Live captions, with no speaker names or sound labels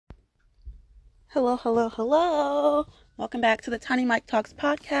Hello, hello, hello. Welcome back to the Tiny Mike Talks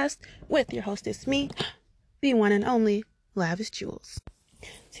podcast with your hostess, me, the one and only Lavish Jules.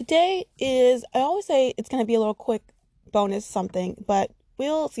 Today I always say it's going to be a little quick bonus something, but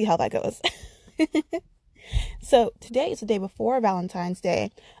we'll see how that goes. So today is the day before Valentine's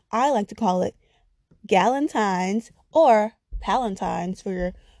Day. I like to call it Galentine's or Palentine's for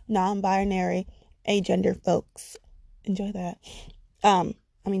your non-binary agender folks. Enjoy that.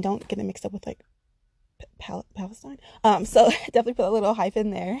 Don't get it mixed up with like Palestine. So definitely put a little hyphen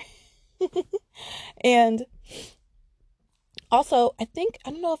there. And also, I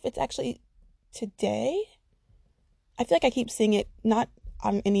don't know if it's actually today. I feel like I keep seeing it not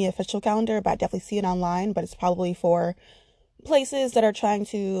on any official calendar, but I definitely see it online. But it's probably for places that are trying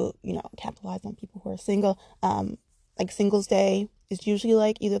to, capitalize on people who are single. Like Singles Day is usually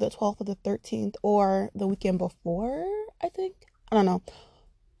like either the 12th or the 13th or the weekend before, I think. I don't know.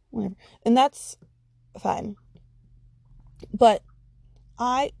 Whatever. And that's fine. But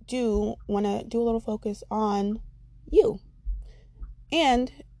I do want to do a little focus on you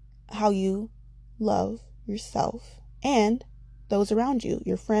and how you love yourself and those around you,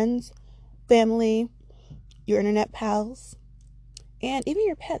 your friends, family, your internet pals, and even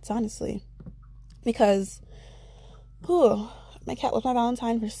your pets, honestly. Because, my cat was my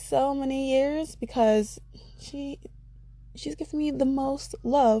Valentine for so many years because she's given me the most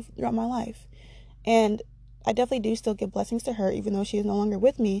love throughout my life. And I definitely do still give blessings to her, even though she is no longer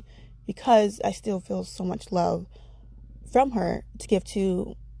with me, because I still feel so much love from her to give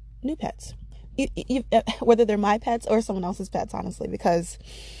to new pets. Whether they're my pets or someone else's pets, honestly, because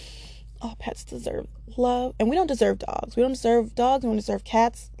all pets deserve love. And we don't deserve dogs. We don't deserve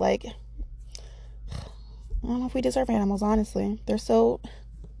cats. Like, I don't know if we deserve animals, honestly. They're so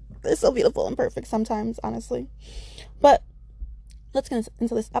beautiful and perfect sometimes, honestly. But let's get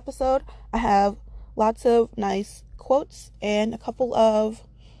into this episode. I have lots of nice quotes and a couple of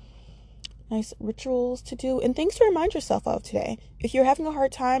nice rituals to do and things to remind yourself of today. If you're having a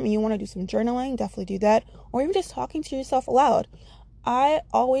hard time and you want to do some journaling, definitely do that. Or even just talking to yourself aloud. I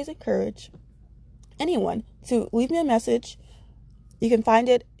always encourage anyone to leave me a message. You can find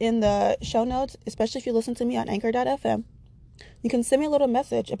it in the show notes, especially if you listen to me on anchor.fm. You can send me a little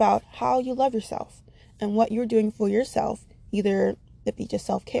message about how you love yourself and what you're doing for yourself, either it be just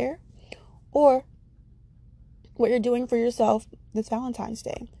self-care or what you're doing for yourself this Valentine's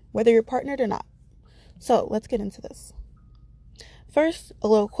Day, whether you're partnered or not. So let's get into this. First, a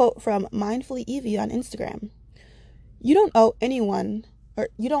little quote from Mindfully Evie on Instagram. You don't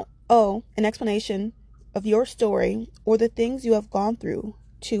owe an explanation of your story or the things you have gone through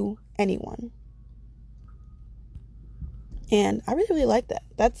to anyone. And I really, really like that.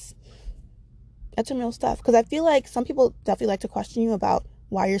 That's some real stuff. Because I feel like some people definitely like to question you about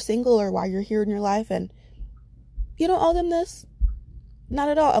why you're single or why you're here in your life. And you don't owe them this. Not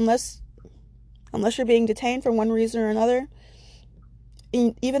at all. Unless you're being detained for one reason or another.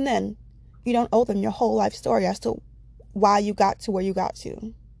 And even then, you don't owe them your whole life story as to why you got to where you got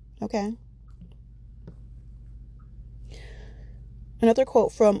to. Okay? Another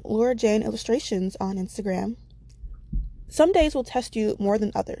quote from Laura Jane Illustrations on Instagram. Some days will test you more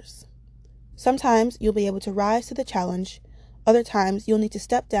than others. Sometimes you'll be able to rise to the challenge. Other times you'll need to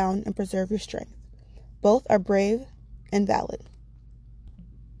step down and preserve your strength. Both are brave and valid.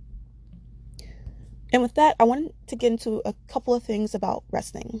 And with that, I wanted to get into a couple of things about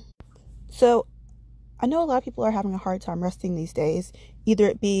resting. So, I know a lot of people are having a hard time resting these days, either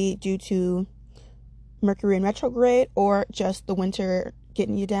it be due to Mercury in retrograde or just the winter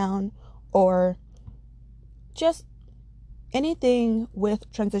getting you down or just anything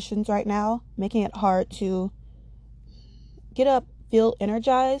with transitions right now, making it hard to get up, feel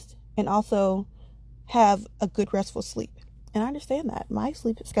energized, and also have a good restful sleep. And I understand that. My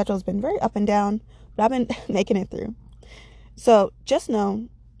sleep schedule has been very up and down, but I've been making it through. So just know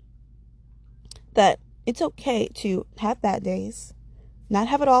that it's okay to have bad days, not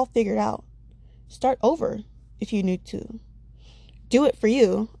have it all figured out. Start over if you need to. Do it for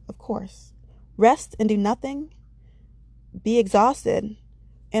you, of course. Rest and do nothing. Be exhausted.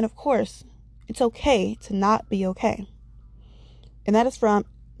 And of course, it's okay to not be okay. And that is from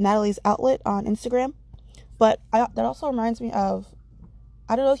Natalie's Outlet on Instagram. But that also reminds me of,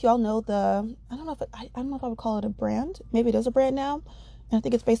 I don't know if y'all know I don't know if I would call it a brand. Maybe it is a brand now. And I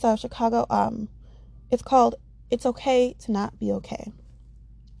think it's based out of Chicago. It's called It's Okay to Not Be Okay.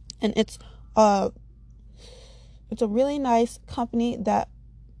 And it's a really nice company that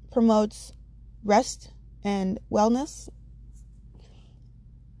promotes rest and wellness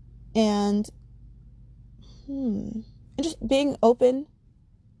and just being open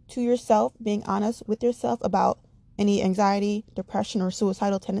to yourself, being honest with yourself about any anxiety, depression, or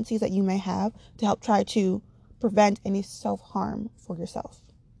suicidal tendencies that you may have to help try to prevent any self-harm for yourself.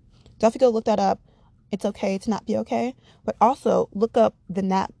 Definitely go look that up. It's okay to not be okay, but also look up the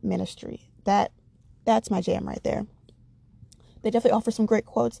NAP ministry. That's my jam right there. They definitely offer some great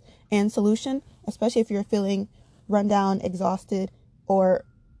quotes and solution, especially if you're feeling run down, exhausted, or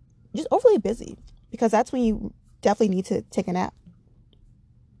just overly busy, because that's when you definitely need to take a nap.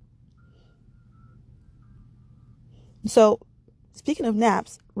 So, speaking of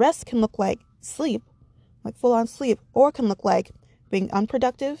naps, rest can look like sleep, like full-on sleep, or can look like being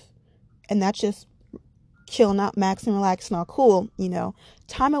unproductive, and that's just chilling out, maxing, relaxing, all cool,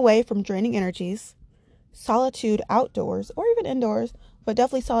 time away from draining energies, solitude outdoors, or even indoors, but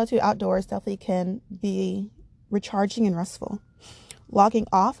definitely solitude outdoors definitely can be recharging and restful. Logging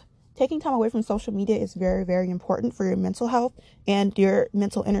off, taking time away from social media is very, very important for your mental health and your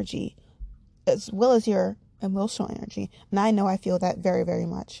mental energy, as well as your emotional energy. And I know I feel that very, very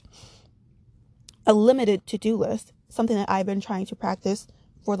much. A limited to-do list, something that I've been trying to practice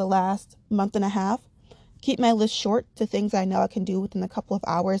for the last month and a half. Keep my list short to things I know I can do within a couple of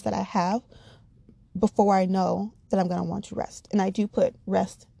hours that I have before I know that I'm going to want to rest. And I do put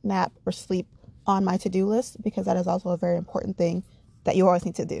rest, nap, or sleep on my to-do list because that is also a very important thing that you always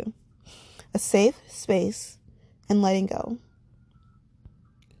need to do. A safe space and letting go.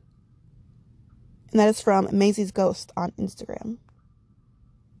 And that is from Maisie's Ghost on Instagram.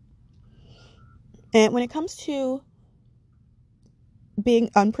 And when it comes to being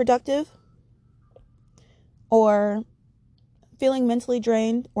unproductive or feeling mentally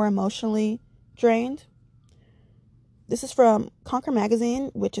drained or emotionally drained, this is from Conquer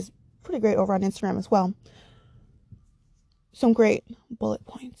Magazine, which is pretty great over on Instagram as well. Some great bullet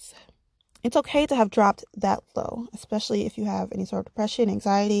points. It's okay to have dropped that low, especially if you have any sort of depression,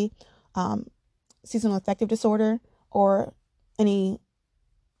 anxiety, seasonal affective disorder, or any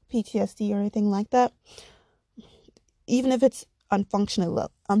PTSD or anything like that. Even if it's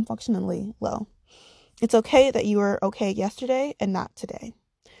unfunctionally low. It's okay that you were okay yesterday and not today.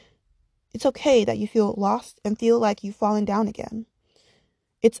 It's okay that you feel lost and feel like you've fallen down again.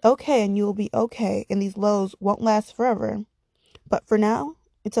 It's okay and you will be okay, and these lows won't last forever. But for now,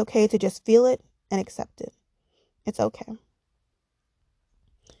 it's okay to just feel it and accept it. It's okay.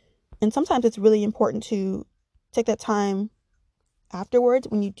 And sometimes it's really important to take that time afterwards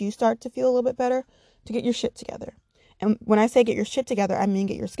when you do start to feel a little bit better to get your shit together. And when I say get your shit together, I mean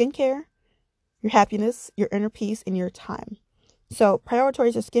get your skincare, your happiness, your inner peace, and your time. So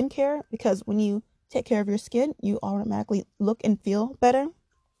prioritize your skincare, because when you take care of your skin, you automatically look and feel better.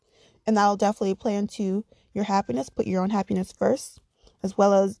 And that'll definitely play into your happiness. Put your own happiness first, as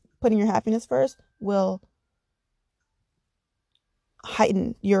well as putting your happiness first will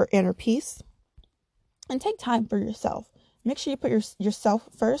heighten your inner peace. And take time for yourself. Make sure you put yourself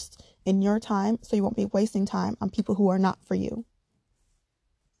first in your time, so you won't be wasting time on people who are not for you.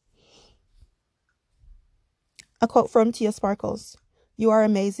 A quote from Tia Sparkles. You are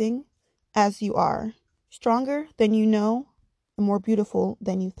amazing as you are, stronger than you know, and more beautiful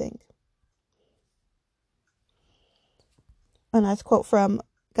than you think. A nice quote from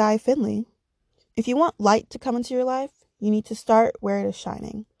Guy Finley. If you want light to come into your life, you need to start where it is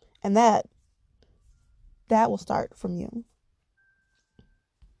shining. And that will start from you.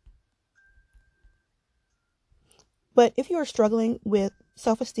 But if you are struggling with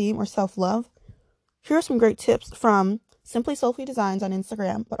self-esteem or self-love, here are some great tips from Simply Soulfully Designs on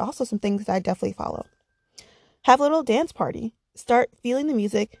Instagram, but also some things that I definitely follow. Have a little dance party. Start feeling the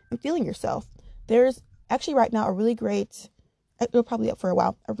music and feeling yourself. There's actually right now a really great, it'll probably be up for a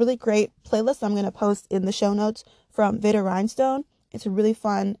while, a really great playlist I'm going to post in the show notes from Vita Rhinestone. It's a really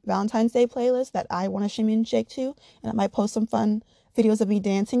fun Valentine's Day playlist that I want to shimmy and shake to, and I might post some fun videos of me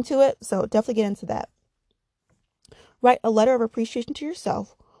dancing to it, so definitely get into that. Write a letter of appreciation to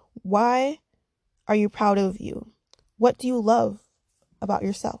yourself. Why are you proud of you? What do you love about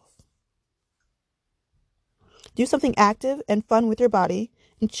yourself? Do something active and fun with your body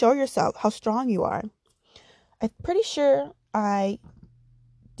and show yourself how strong you are. I'm pretty sure I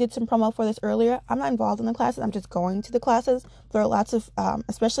did some promo for this earlier. I'm not involved in the classes. I'm just going to the classes. There are lots of,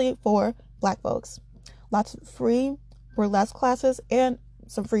 especially for Black folks, lots of free burlesque classes and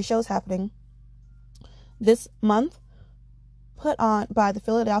some free shows happening this month, put on by the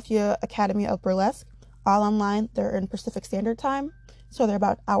Philadelphia Academy of Burlesque, all online. They're in Pacific Standard Time, so they're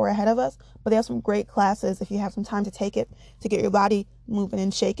about an hour ahead of us, but they have some great classes if you have some time to take it, to get your body moving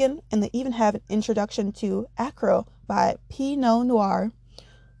and shaking. And they even have an introduction to acro by Pinot Noir,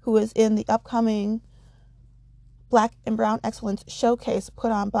 who is in the upcoming Black and Brown Excellence Showcase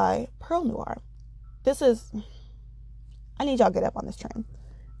put on by Pearl Noir. I need y'all to get up on this train.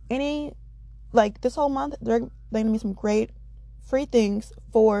 This whole month, they're going to be some great free things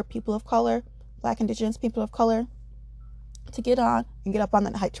for people of color, Black, Indigenous people of color, to get on and get up on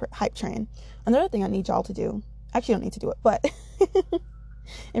that hype train. Another thing I need y'all to do, actually, I don't need to do it, but if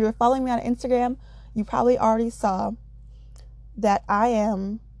you're following me on Instagram, you probably already saw that I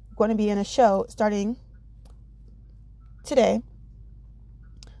am going to be in a show starting today.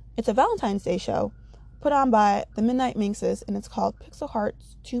 It's a Valentine's Day show put on by the Midnight Minxes, and it's called Pixel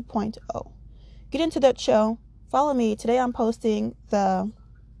Hearts 2.0. Get into that show. Follow me. Today I'm posting the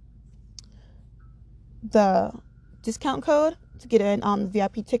discount code to get in on the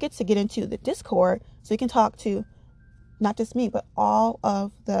VIP tickets to get into the Discord, so you can talk to not just me, but all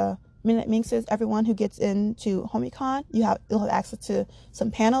of the Midnight Minxes, everyone who gets into HomieCon. You'll have access to some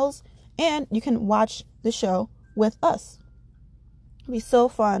panels, and you can watch the show with us. It'll be so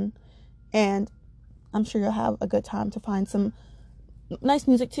fun, and I'm sure you'll have a good time to find some nice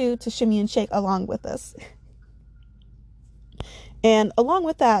music too to shimmy and shake along with us. And along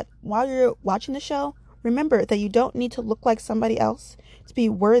with that, while you're watching the show, remember that you don't need to look like somebody else to be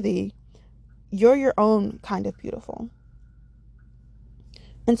worthy. You're your own kind of beautiful.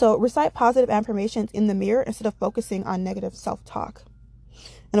 And so recite positive affirmations in the mirror instead of focusing on negative self-talk.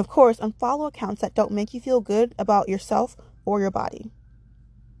 And of course, unfollow accounts that don't make you feel good about yourself or your body.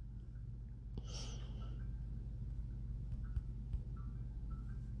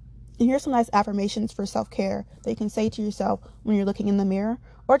 And here's some nice affirmations for self-care that you can say to yourself when you're looking in the mirror,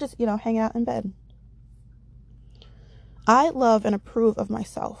 or just, hang out in bed. I love and approve of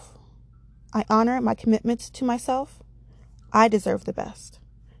myself. I honor my commitments to myself. I deserve the best.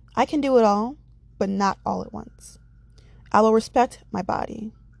 I can do it all, but not all at once. I will respect my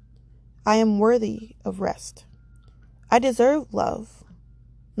body. I am worthy of rest. I deserve love.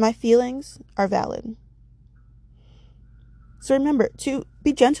 My feelings are valid. So remember to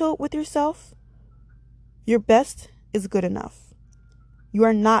be gentle with yourself. Your best is good enough. You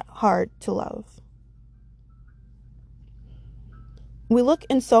are not hard to love. We look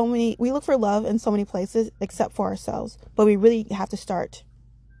for love in so many places except for ourselves, but we really have to start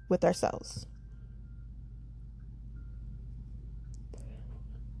with ourselves.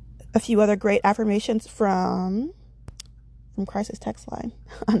 A few other great affirmations from Crisis Text Line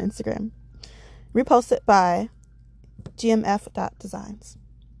on Instagram. Reposted by gmf.designs.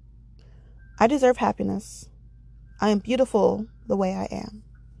 I deserve happiness. I am beautiful the way I am.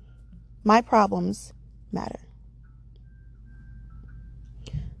 My problems matter.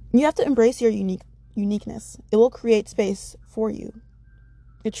 You have to embrace your uniqueness. It will create space for you.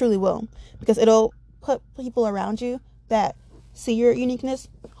 It truly will, because it'll put people around you that see your uniqueness,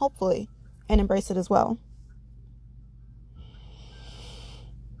 hopefully, and embrace it as well.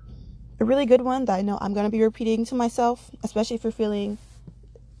 A really good one that I know I'm going to be repeating to myself, especially if you're feeling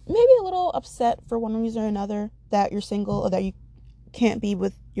maybe a little upset for one reason or another that you're single or that you can't be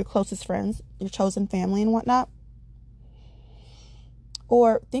with your closest friends, your chosen family and whatnot.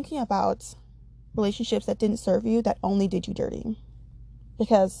 Or thinking about relationships that didn't serve you, that only did you dirty.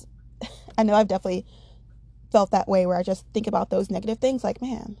 Because I know I've definitely felt that way, where I just think about those negative things like,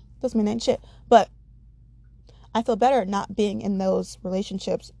 man, those men ain't shit. But I feel better not being in those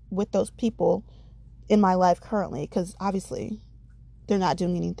relationships with those people in my life currently, because obviously they're not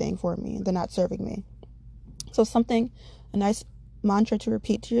doing anything for me. They're not serving me. So a nice mantra to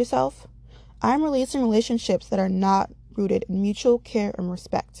repeat to yourself: I'm releasing relationships that are not rooted in mutual care and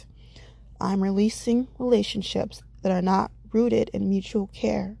respect. I'm releasing relationships that are not rooted in mutual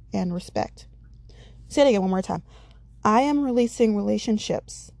care and respect. Say it again one more time. I am releasing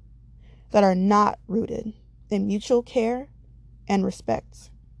relationships that are not rooted in mutual care and respect.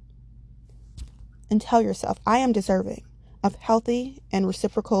 And tell yourself, I am deserving of healthy and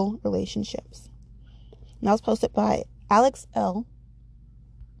reciprocal relationships. And that was posted by Alex L.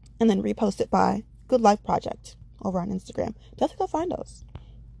 and then reposted by Good Life Project over on Instagram. Definitely go find those.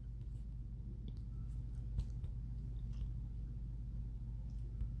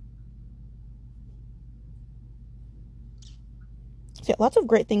 So yeah, lots of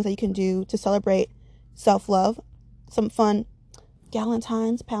great things that you can do to celebrate self-love. Some fun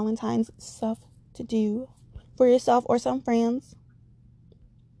Palentine's stuff to do for yourself or some friends.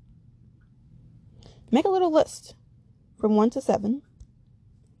 Make a little list from 1 to 7.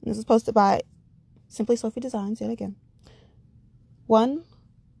 This is posted by Simply Sophie Designs yet again. 1,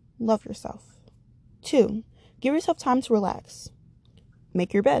 love yourself. 2, give yourself time to relax.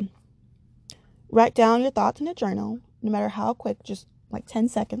 Make your bed. Write down your thoughts in a journal, no matter how quick, just like 10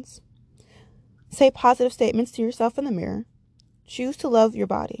 seconds. Say positive statements to yourself in the mirror. Choose to love your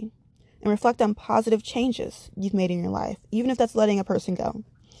body and reflect on positive changes you've made in your life, even if that's letting a person go.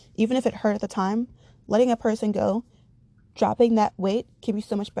 Even if it hurt at the time, letting a person go, dropping that weight can be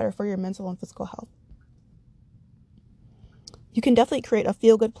so much better for your mental and physical health. You can definitely create a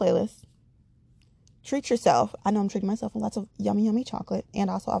feel-good playlist. Treat yourself. I know I'm treating myself with lots of yummy, yummy chocolate and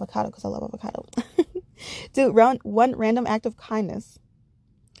also avocado because I love avocado. Do one random act of kindness.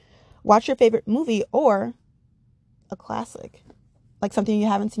 Watch your favorite movie or a classic, like something you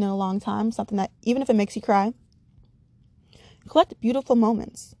haven't seen in a long time, something that, even if it makes you cry, collect beautiful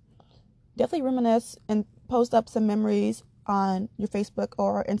moments. Definitely reminisce and post up some memories on your Facebook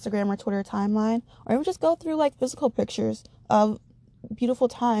or Instagram or Twitter timeline, or even just go through like physical pictures of beautiful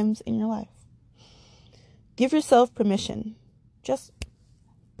times in your life. Give yourself permission. Just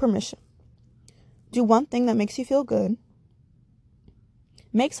permission. Do one thing that makes you feel good.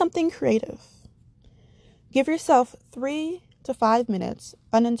 Make something creative. Give yourself 3 to 5 minutes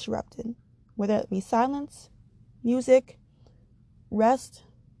uninterrupted, whether it be silence, music, rest,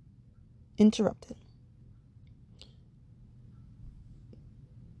 interrupted.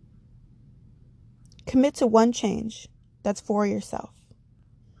 Commit to one change that's for yourself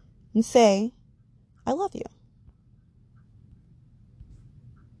and say, I love you.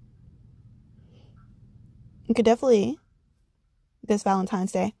 You could definitely, this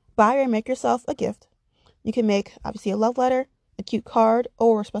Valentine's Day, buy or make yourself a gift. You can make, obviously, a love letter, a cute card,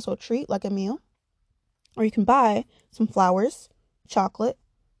 or a special treat like a meal. Or you can buy some flowers, chocolate,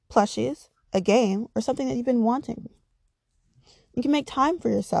 plushies, a game, or something that you've been wanting. You can make time for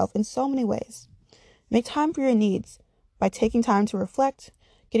yourself in so many ways. Make time for your needs by taking time to reflect,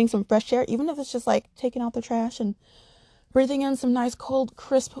 getting some fresh air, even if it's just like taking out the trash and breathing in some nice, cold,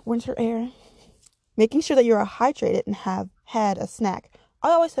 crisp winter air. Making sure that you're hydrated and have had a snack. I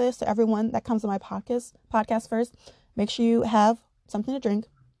always say this to everyone that comes to my podcast first. Make sure you have something to drink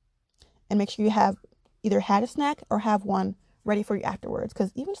and make sure you have either had a snack or have one ready for you afterwards.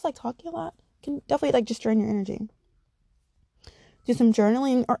 Because even just like talking a lot can definitely like just drain your energy. Do some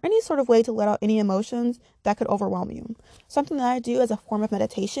journaling or any sort of way to let out any emotions that could overwhelm you. Something that I do as a form of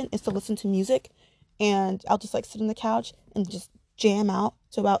meditation is to listen to music, and I'll just like sit on the couch and just jam out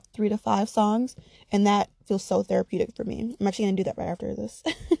to about 3 to 5 songs, and that feels so therapeutic for me. I'm actually going to do that right after this.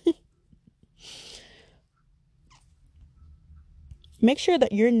 Make sure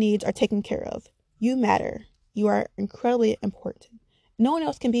that your needs are taken care of. You matter. You are incredibly important. No one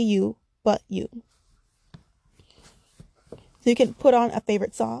else can be you but you. So you can put on a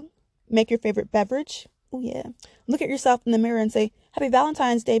favorite song, make your favorite beverage. Oh yeah. Look at yourself in the mirror and say, Happy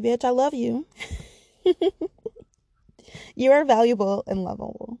Valentine's Day, bitch. I love you. You are valuable and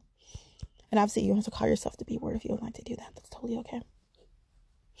lovable. And obviously you don't have to call yourself the B word if you don't like to do that. That's totally okay.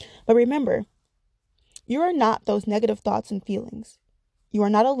 But remember, you are not those negative thoughts and feelings. You are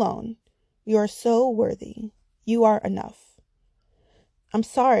not alone. You are so worthy. You are enough. I'm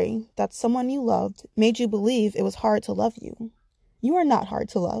sorry that someone you loved made you believe it was hard to love you. You are not hard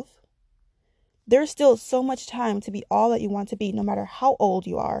to love. There's still so much time to be all that you want to be, no matter how old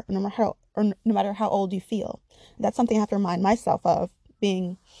you are, no matter how old you feel. That's something I have to remind myself of,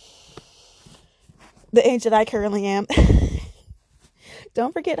 being the age that I currently am.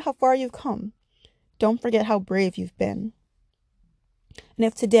 Don't forget how far you've come. Don't forget how brave you've been. And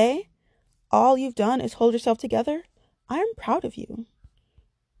if today all you've done is hold yourself together, I am proud of you.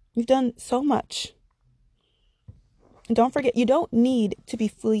 You've done so much. And don't forget, you don't need to be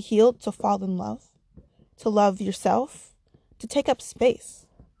fully healed to fall in love, to love yourself, to take up space,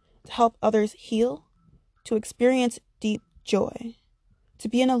 to help others heal, to experience deep joy, to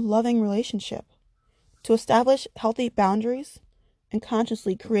be in a loving relationship, to establish healthy boundaries, and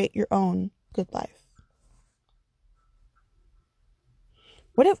consciously create your own good life.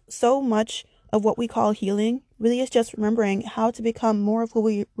 What if so much of what we call healing really is just remembering how to become more of who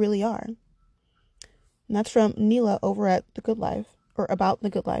we really are? And that's from Neela over at The Good Life, or About the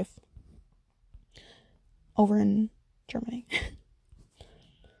Good Life, over in Germany.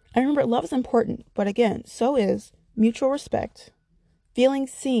 I remember love is important, but again, so is mutual respect, feeling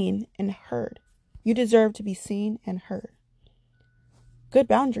seen and heard. You deserve to be seen and heard. Good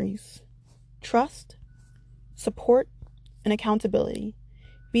boundaries, trust, support, and accountability,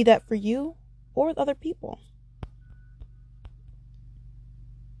 be that for you or with other people.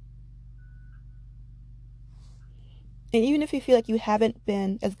 And even if you feel like you haven't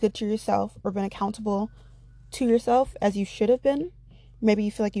been as good to yourself or been accountable to yourself as you should have been, maybe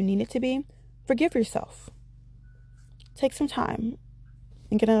you feel like you need it to be, forgive yourself. Take some time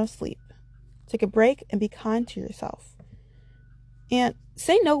and get enough sleep. Take a break and be kind to yourself. And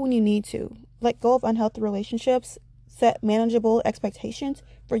say no when you need to. Let go of unhealthy relationships. Set manageable expectations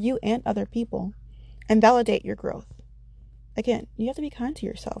for you and other people. And validate your growth. Again, you have to be kind to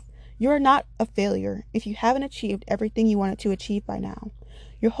yourself. You are not a failure if you haven't achieved everything you wanted to achieve by now.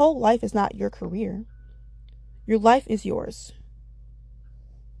 Your whole life is not your career. Your life is yours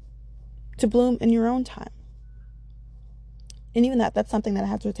to bloom in your own time. And even that's something that I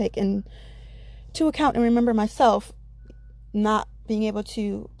have to take into account and remember myself, not being able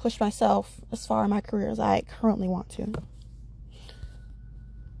to push myself as far in my career as I currently want to.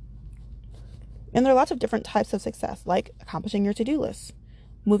 And there are lots of different types of success, like accomplishing your to-do list,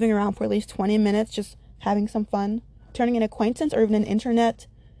 moving around for at least 20 minutes, just having some fun, turning an acquaintance or even an internet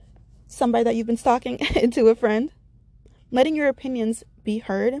somebody that you've been stalking into a friend, letting your opinions be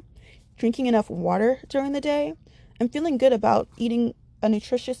heard, drinking enough water during the day, and feeling good about eating a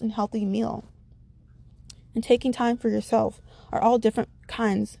nutritious and healthy meal, and taking time for yourself are all different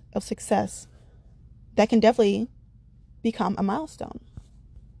kinds of success that can definitely become a milestone.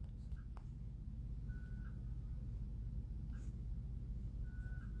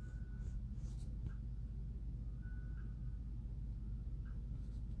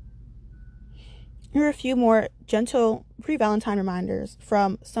 Here are a few more gentle pre-Valentine reminders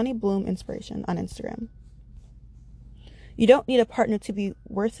from Sunny Bloom Inspiration on Instagram. You don't need a partner to be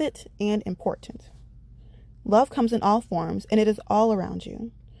worth it and important. Love comes in all forms, and it is all around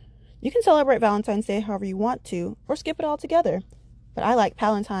you. You can celebrate Valentine's Day however you want to, or skip it altogether. But I like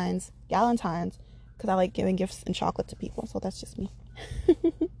Galentine's, because I like giving gifts and chocolate to people, so that's just me.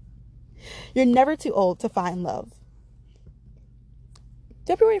 You're never too old to find love.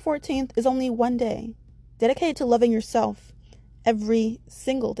 February 14th is only one day dedicated to loving yourself every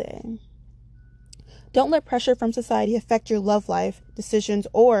single day. Don't let pressure from society affect your love life, decisions,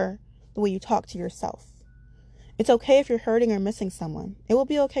 or the way you talk to yourself. It's okay if you're hurting or missing someone. It will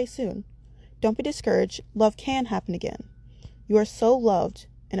be okay soon. Don't be discouraged. Love can happen again. You are so loved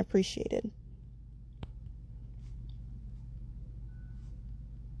and appreciated.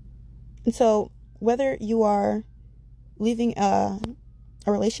 And so, whether you are leaving a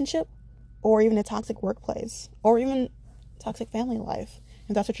relationship, or even a toxic workplace, or even toxic family life,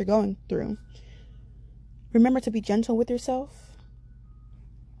 if that's what you're going through, remember to be gentle with yourself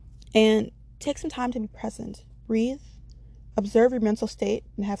and take some time to be present. Breathe, observe your mental state,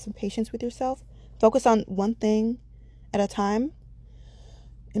 and have some patience with yourself. Focus on one thing at a time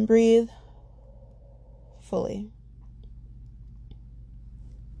and breathe fully.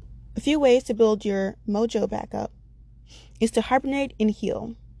 A few ways to build your mojo back up is to hibernate and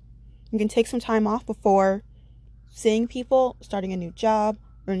heal. You can take some time off before seeing people, starting a new job,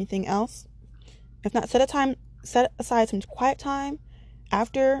 or anything else. If not, set aside some quiet time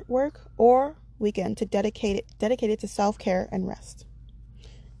after work or weekend to dedicate it to self-care and rest.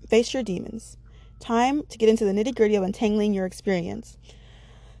 Face your demons. Time to get into the nitty-gritty of untangling your experience.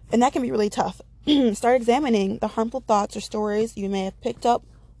 And that can be really tough. Start examining the harmful thoughts or stories you may have picked up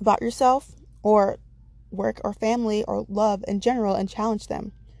about yourself or work or family or love in general and challenge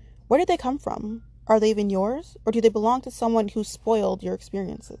them. Where did they come from? Are they even yours? Or do they belong to someone who spoiled your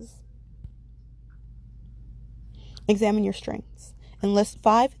experiences? Examine your strengths and list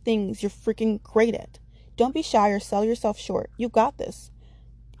 5 things you're freaking great at. Don't be shy or sell yourself short. You got this.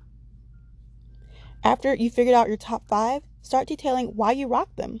 After you figured out your top 5, start detailing why you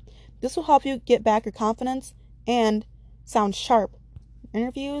rock them. This will help you get back your confidence and sound sharp in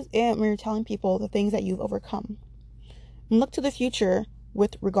interviews and when you're telling people the things that you've overcome. And look to the future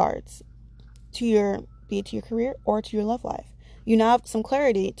with regards to your career or to your love life. You now have some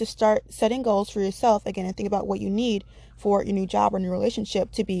clarity to start setting goals for yourself again and think about what you need for your new job or new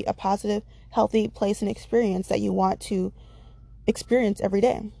relationship to be a positive, healthy place and experience that you want to experience every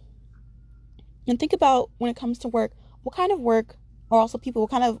day. And think about when it comes to work, what kind of work or also people,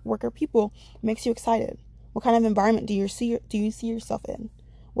 what kind of work or people makes you excited? What kind of environment do you see yourself in?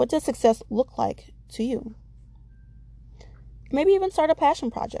 What does success look like to you? Maybe even start a passion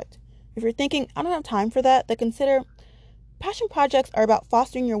project. If you're thinking, I don't have time for that, then consider passion projects are about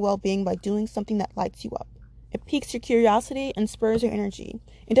fostering your well-being by doing something that lights you up. It piques your curiosity and spurs your energy.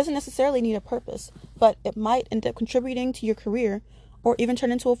 It doesn't necessarily need a purpose, but it might end up contributing to your career or even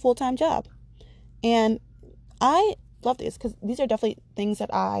turn into a full-time job. And I love this because these are definitely things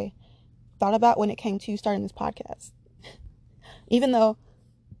that I thought about when it came to starting this podcast. Even though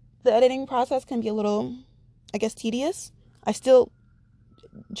the editing process can be a little, tedious, I still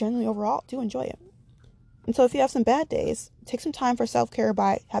generally overall do enjoy it. And so if you have some bad days, take some time for self-care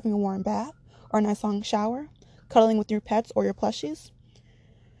by having a warm bath or a nice long shower, cuddling with your pets or your plushies.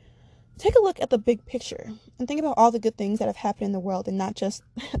 take a look at the big picture and think about all the good things that have happened in the world and not just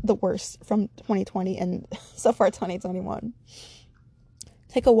the worst from 2020 and so far 2021.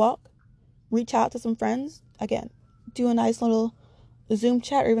 Take a walk, reach out to some friends, again, do a nice little Zoom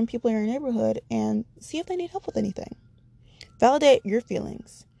chat or even people in your neighborhood and see if they need help with anything. Validate your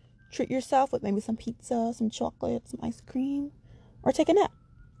feelings. Treat yourself with maybe some pizza, some chocolate, some ice cream, or take a nap.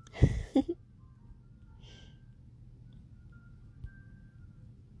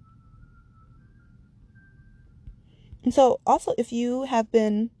 And so also, if you have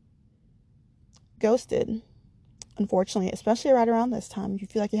been ghosted, unfortunately, especially right around this time, if you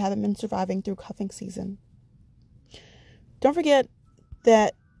feel like you haven't been surviving through cuffing season, don't forget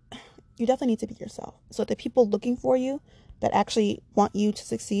that you definitely need to be yourself so that the people looking for you that actually want you to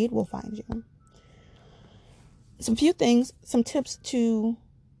succeed will find you. Some few things, some tips to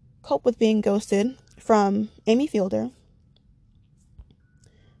cope with being ghosted from Amy Fielder.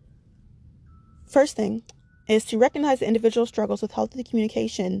 First thing is to recognize the individual struggles with healthy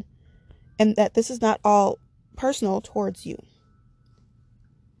communication and that this is not all personal towards you.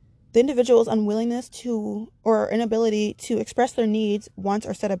 The individual's unwillingness to or inability to express their needs, wants,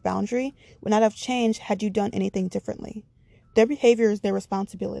 or set a boundary would not have changed had you done anything differently. Their behavior is their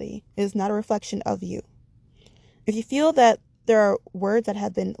responsibility. It is not a reflection of you. If you feel that there are words that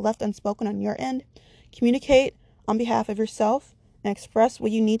have been left unspoken on your end, communicate on behalf of yourself and express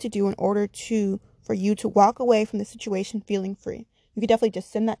what you need to do in order for you to walk away from the situation feeling free. You could definitely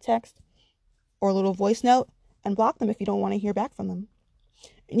just send that text or a little voice note and block them if you don't want to hear back from them.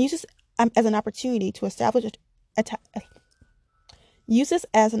 And use this as an opportunity to establish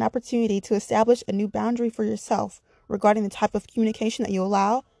a new boundary for yourself regarding the type of communication that you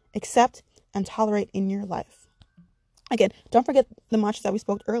allow, accept, and tolerate in your life. Again, don't forget the mantra that we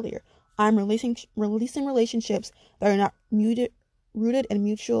spoke earlier. I'm releasing relationships that are not rooted in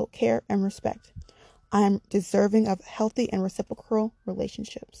mutual care and respect. I am deserving of healthy and reciprocal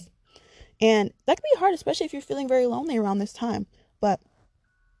relationships. And that can be hard, especially if you're feeling very lonely around this time. But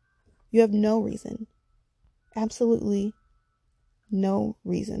you have no reason, absolutely no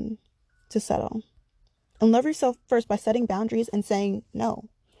reason to settle. And love yourself first by setting boundaries and saying no.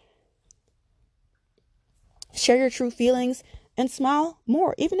 Share your true feelings and smile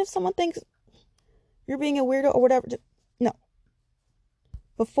more, even if someone thinks you're being a weirdo or whatever. No.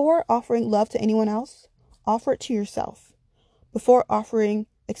 Before offering love to anyone else, offer it to yourself. Before offering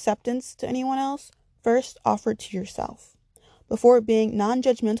acceptance to anyone else, first offer it to yourself. Before being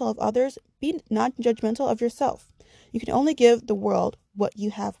non-judgmental of others, be non-judgmental of yourself. You can only give the world what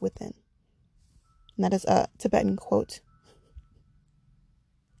you have within. And that is a Tibetan quote.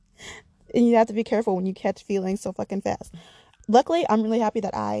 And you have to be careful when you catch feelings so fucking fast. Luckily, I'm really happy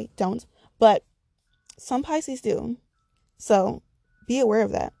that I don't, but some Pisces do. So be aware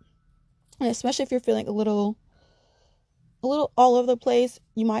of that. And especially if you're feeling a little all over the place,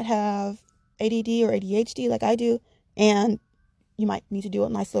 you might have ADD or ADHD like I do, and you might need to do a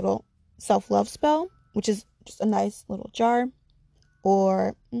nice little self-love spell, which is just a nice little jar,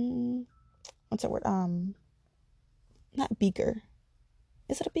 or what's that word? Not beaker.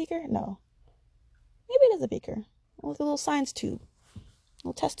 Is it a beaker? No. Maybe it is a beaker. With a little science tube, a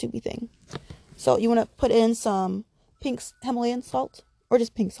little test tubey thing. So you want to put in some pink Himalayan salt, or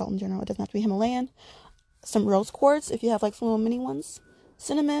just pink salt in general. It doesn't have to be Himalayan. Some rose quartz, if you have like some little mini ones.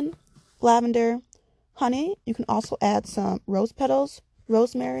 Cinnamon, lavender, honey. You can also add some rose petals,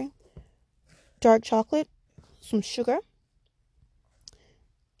 rosemary, dark chocolate, some sugar,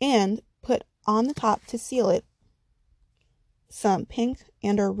 and put on the top to seal it some pink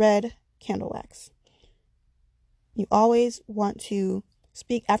and or red candle wax. You always want to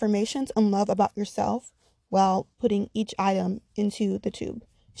speak affirmations and love about yourself while putting each item into the tube.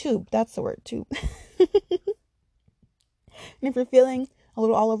 Tube, that's the word, tube. And if you're feeling a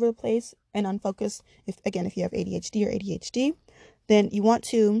little all over the place and unfocused, if you have ADHD, then you want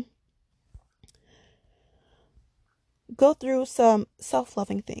to go through some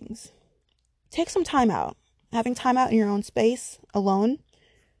self-loving things. Take some time out. Having time out in your own space alone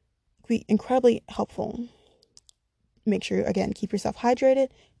can be incredibly helpful. Make sure, again, keep yourself hydrated.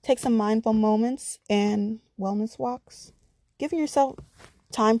 Take some mindful moments and wellness walks. Giving yourself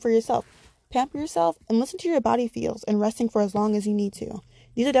time for yourself. Pamper yourself and listen to your body feels and resting for as long as you need to.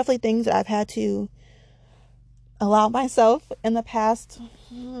 These are definitely things that I've had to allow myself in the past.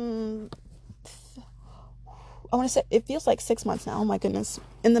 I want to say it feels like 6 months now. Oh my goodness.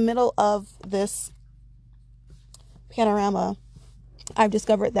 In the middle of this panorama, I've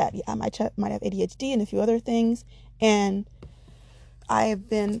discovered that I might have ADHD and a few other things. And I've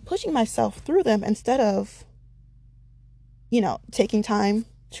been pushing myself through them instead of, taking time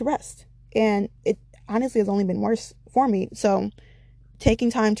to rest. And it honestly has only been worse for me. So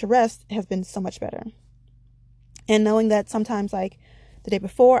taking time to rest has been so much better. And knowing that sometimes, like the day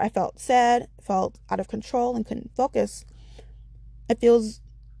before, I felt sad, felt out of control, and couldn't focus, it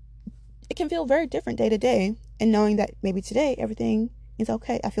can feel very different day to day. And knowing that maybe today everything is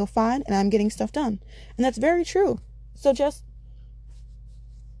okay, I feel fine, and I'm getting stuff done. And that's very true. So just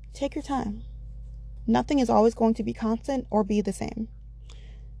take your time. Nothing is always going to be constant or be the same.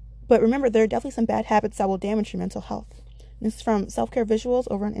 But remember, there are definitely some bad habits that will damage your mental health. This is from Self-Care Visuals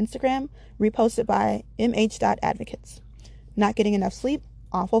over on Instagram, reposted by mh.advocates. Not getting enough sleep,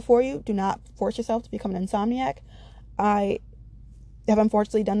 awful for you. Do not force yourself to become an insomniac. I have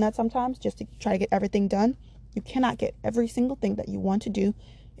unfortunately done that sometimes just to try to get everything done. You cannot get every single thing that you want to do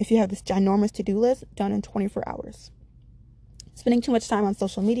if you have this ginormous to-do list done in 24 hours. Spending too much time on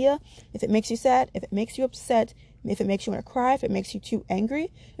social media, if it makes you sad, if it makes you upset, if it makes you want to cry, if it makes you too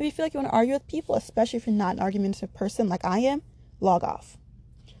angry, if you feel like you want to argue with people, especially if you're not an argumentative person like I am, log off.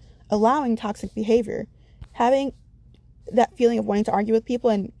 Allowing toxic behavior, having that feeling of wanting to argue with people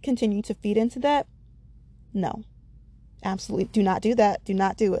and continue to feed into that, no. Absolutely do not do that. Do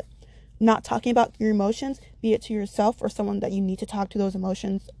not do it. Not talking about your emotions, be it to yourself or someone that you need to talk through those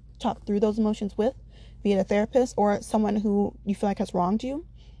emotions with, be it a therapist or someone who you feel like has wronged you.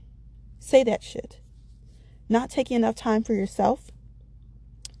 Say that shit. Not taking enough time for yourself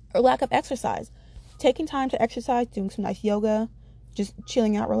or lack of exercise. Taking time to exercise, doing some nice yoga, just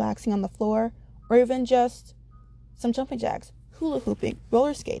chilling out, relaxing on the floor, or even just some jumping jacks, hula hooping,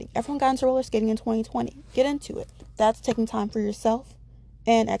 roller skating. Everyone got into roller skating in 2020. Get into it. That's taking time for yourself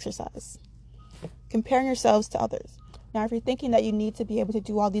and exercise. Comparing yourselves to others. Now, if you're thinking that you need to be able to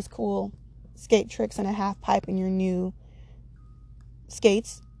do all these cool skate tricks and a half pipe in your new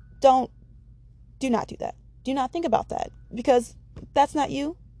skates, do not do that. Do not think about that, because that's not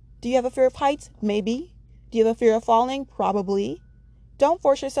you. Do you have a fear of heights? Maybe. Do you have a fear of falling? Probably. Don't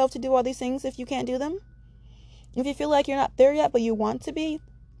force yourself to do all these things if you can't do them. If you feel like you're not there yet, but you want to be,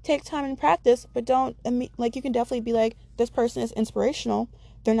 take time and practice, but don't, like, you can definitely be like, this person is inspirational.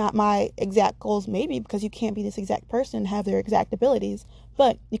 They're not my exact goals, maybe, because you can't be this exact person and have their exact abilities,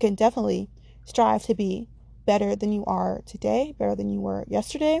 but you can definitely strive to be better than you are today, better than you were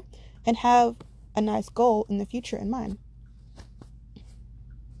yesterday, and have a nice goal in the future in mind.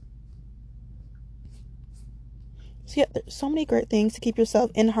 So yeah, there's so many great things to keep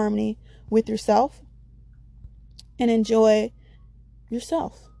yourself in harmony with yourself and enjoy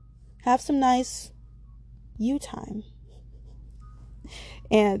yourself. Have some nice you time.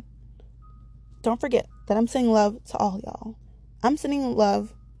 And don't forget that I'm sending love to all y'all. I'm sending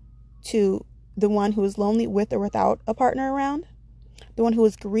love to the one who is lonely with or without a partner around, the one who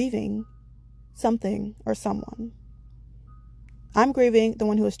is grieving something or someone. I'm grieving the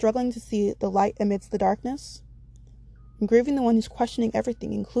one who is struggling to see the light amidst the darkness. I'm grieving the one who's questioning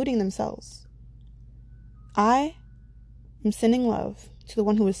everything, including themselves. I am sending love to the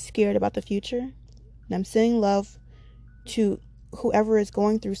one who is scared about the future, and I'm sending love to whoever is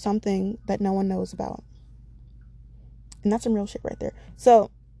going through something that no one knows about. And that's some real shit right there. So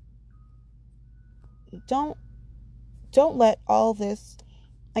don't let all this,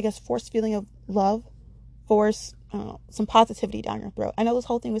 I guess, forced feeling of love force some positivity down your throat. I know this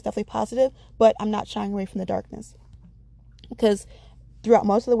whole thing was definitely positive, but I'm not shying away from the darkness, because throughout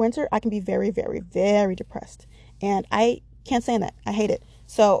most of the winter I can be very, very, very depressed, and I can't stand that. I hate it.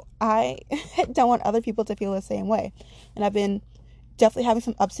 So I don't want other people to feel the same way. And I've been definitely having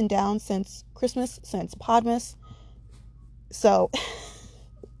some ups and downs since Christmas, since Podmas. So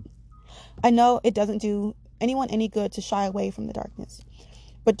I know it doesn't do anyone any good to shy away from the darkness.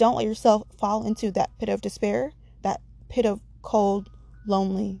 But don't let yourself fall into that pit of despair, that pit of cold,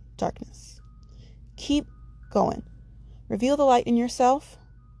 lonely darkness. Keep going. Reveal the light in yourself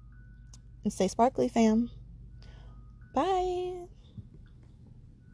and stay sparkly, fam. Bye.